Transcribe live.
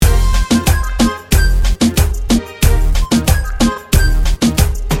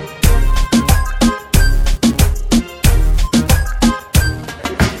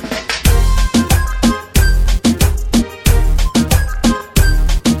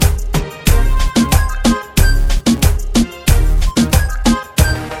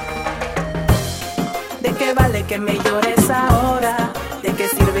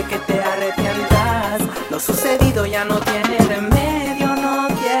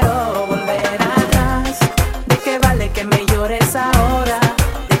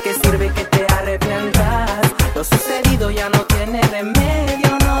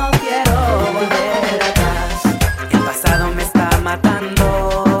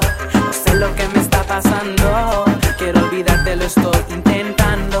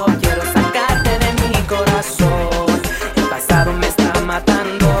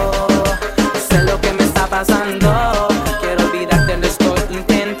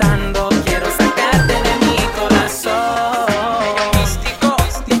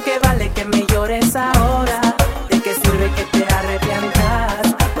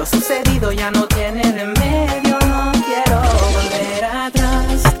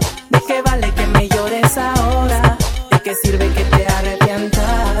qué sirve que te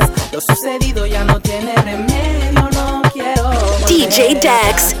arrepientas? Lo sucedido ya no tiene remedio, no quiero volver. DJ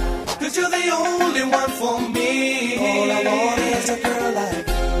Dex. 'Cause you're the only one for me. All I want is a girl like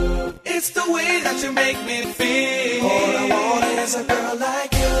you. It's the way that you make me feel. All I want is a girl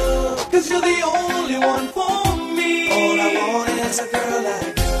like you. 'Cause you're the only one for me. All I want is a girl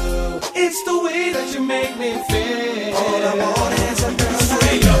like you. It's the way that you make me feel. All I want is a girl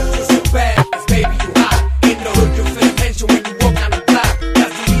like you. You're so bad, 'cause baby you hot. In the hood you feel tension when you walk down the block.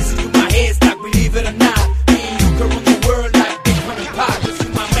 That's the reason you my head stock, believe it or not. Me and you can rule the world like Big Honey Pop. 'Cause you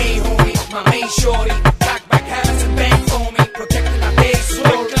my main homie, my main shorty. Back habits and bang for me, protecting our base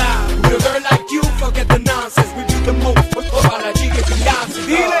soul. With a girl like you, forget the nonsense. We do the most. All la chica que dances.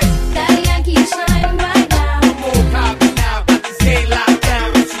 Daddy Yankee shine right now. No more copy now, got this game locked down.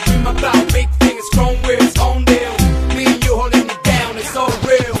 What you dream about, big things, chrome wheels, home deal. Me and you holding it down, it's all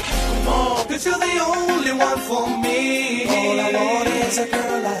real. Come on. 'Cause you're the only one for me. All I want is a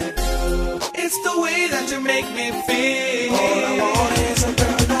girl like you. It's the way that you make me feel. All I want is a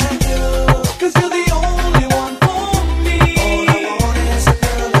girl like you. 'Cause you're the only one for me. All I want is a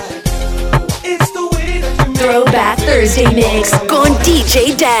girl like you. It's the way that you make Throwback Thursday Mix con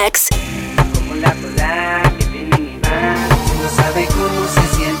DJ Dex. Como la polar que viene y va, no sabe cómo se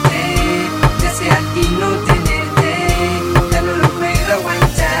siente, desear y no tenerte, ya no lo puedo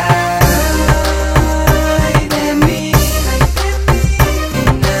aguantar. Ay de mí,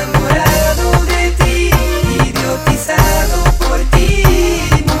 enamorado de ti, idiotizado por ti,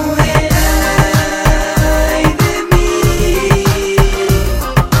 mujer. Ay de mí,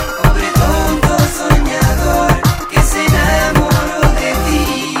 pobre tonto soñador que se enamoró de ti.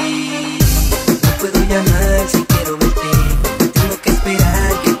 No puedo llamar si quiero verte, tengo que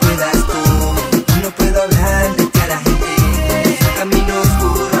esperar que puedas tú. No puedo hablar de ti a la gente, es un camino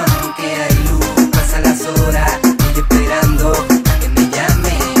oscuro aunque hay luz. Pasan las horas y yo esperando a que me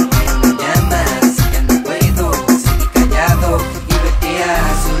llame, pero no llamas. Ya no puedo seguir callado y verte a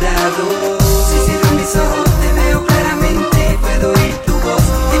su lado. Si cierro mis ojos te veo claramente, puedo oír tu voz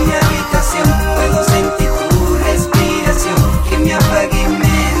en mi habitación, puedo sentir tu respiración que me apaga y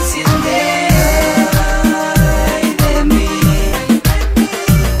me enciende. Ay de mí,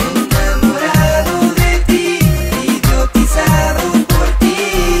 enamorado de ti, idiotizado por ti,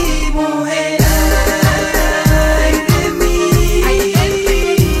 mujer. Ay de mí,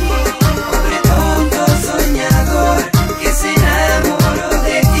 pobre tonto soñador que se enamoró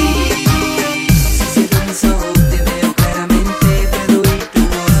de ti. Si cierro mis ojos te veo claramente, puedo oír tu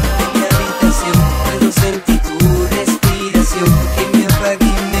voz en mi habitación, puedo sentir tu respiración que me apaga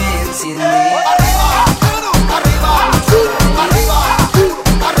y me enciende.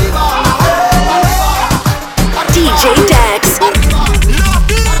 DJ Dex.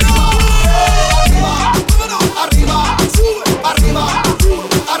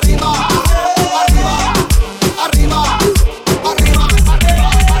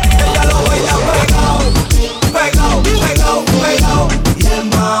 Ella lo baila pegao, pegao, pegao, y el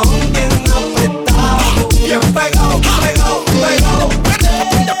maón bien apretado, bien pegao, pegao, pegao.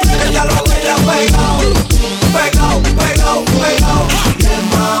 Ella lo baila pegao, pegao, pegao, pegao, y el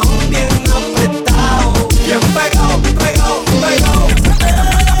maón bien apretado, bien pegao, pegao, pegao.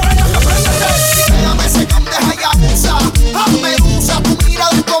 Pégame ese cam de Hayabusa, Medusa, tu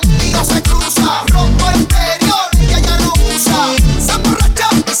mirada conmigo se cruza. Rompo el interior, ella ya no usa. Se emborracha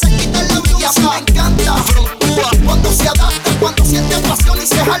y se quita la blusa. Me encanta, fluctúa cuando se adapta, cuando siente pasión y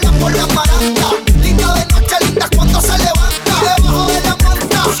se jala por la maranta. Linda de noche, linda cuando se levanta, debajo de la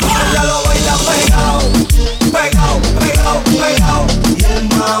manta. Ella lo baila pegao, pegao, pegao, pegao, y el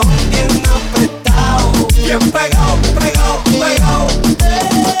maón bien apretado, bien pegao, pegao, pegao.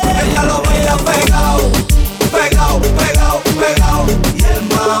 Ella lo baila pegao, pegao, pegao, pegao, y el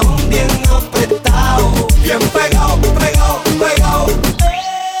maón bien apretado, bien pegao, pegao, pegao.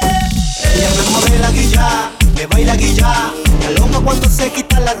 Ella me modela guilla, me baila guilla, me aloca cuando se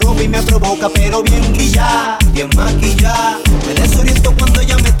quita la ropa y me provoca, pero bien guilla, bien maquilla, me desoriento cuando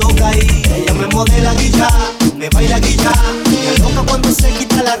ella me toca ahí. Ella me modela guilla, me baila guilla, me aloca cuando se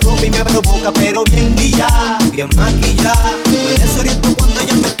quita la ropa y me provoca, pero bien guilla, bien maquilla, me desoriento cuando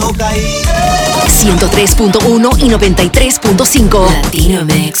ella me toca ahí. 103.1 y 93.5 Latino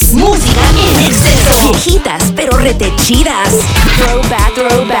Mix. Música en exceso. Viejitas pero retechidas.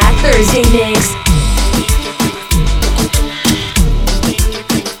 Throwback Thursday Mix.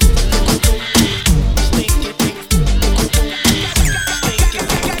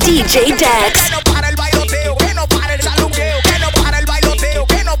 DJ Dex. Que no para el bailoteo, que no para el salungueo, que no para el bailoteo,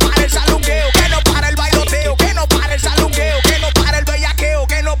 que no para el salungueo, que no para el bailoteo, que no para el salungueo, que no para el bellaqueo,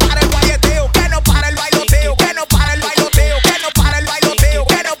 que no para el guayeteo, que no para el bailoteo, que no para el bailoteo.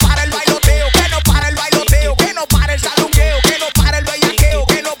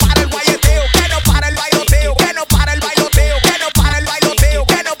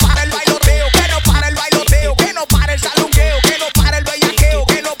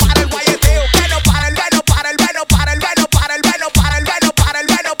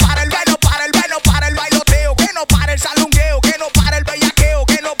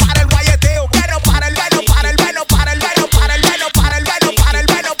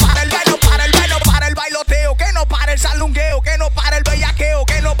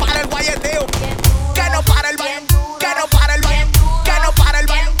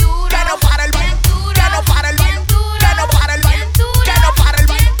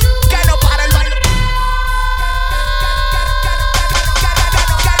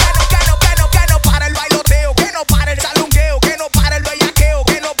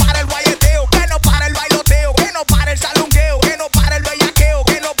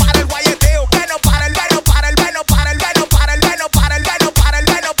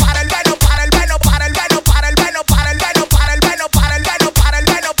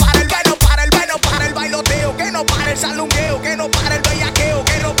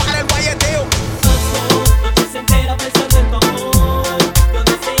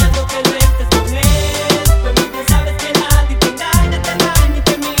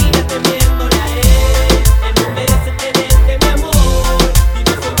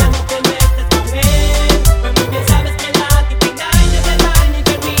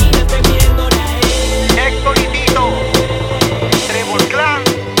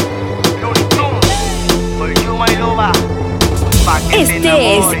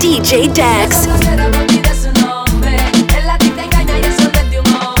 Este es DJ Dax.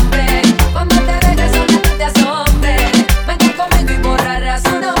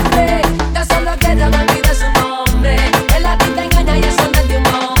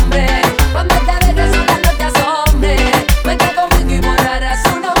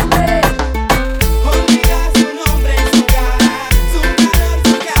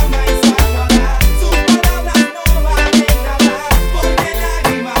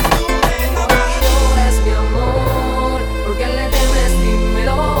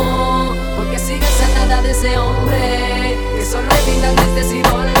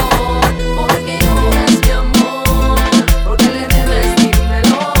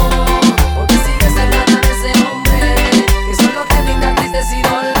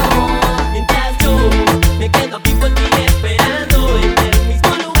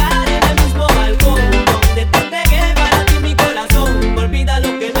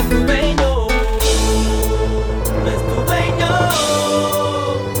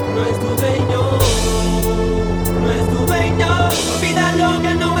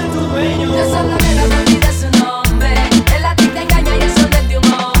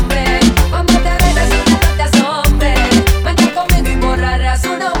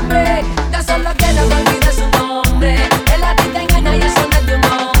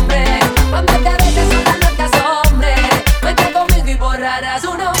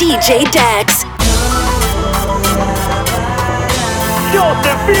 DJ Dax. Yo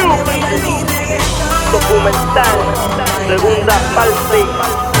te documental, segunda parte.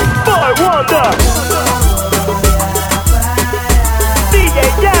 Boy Wonder.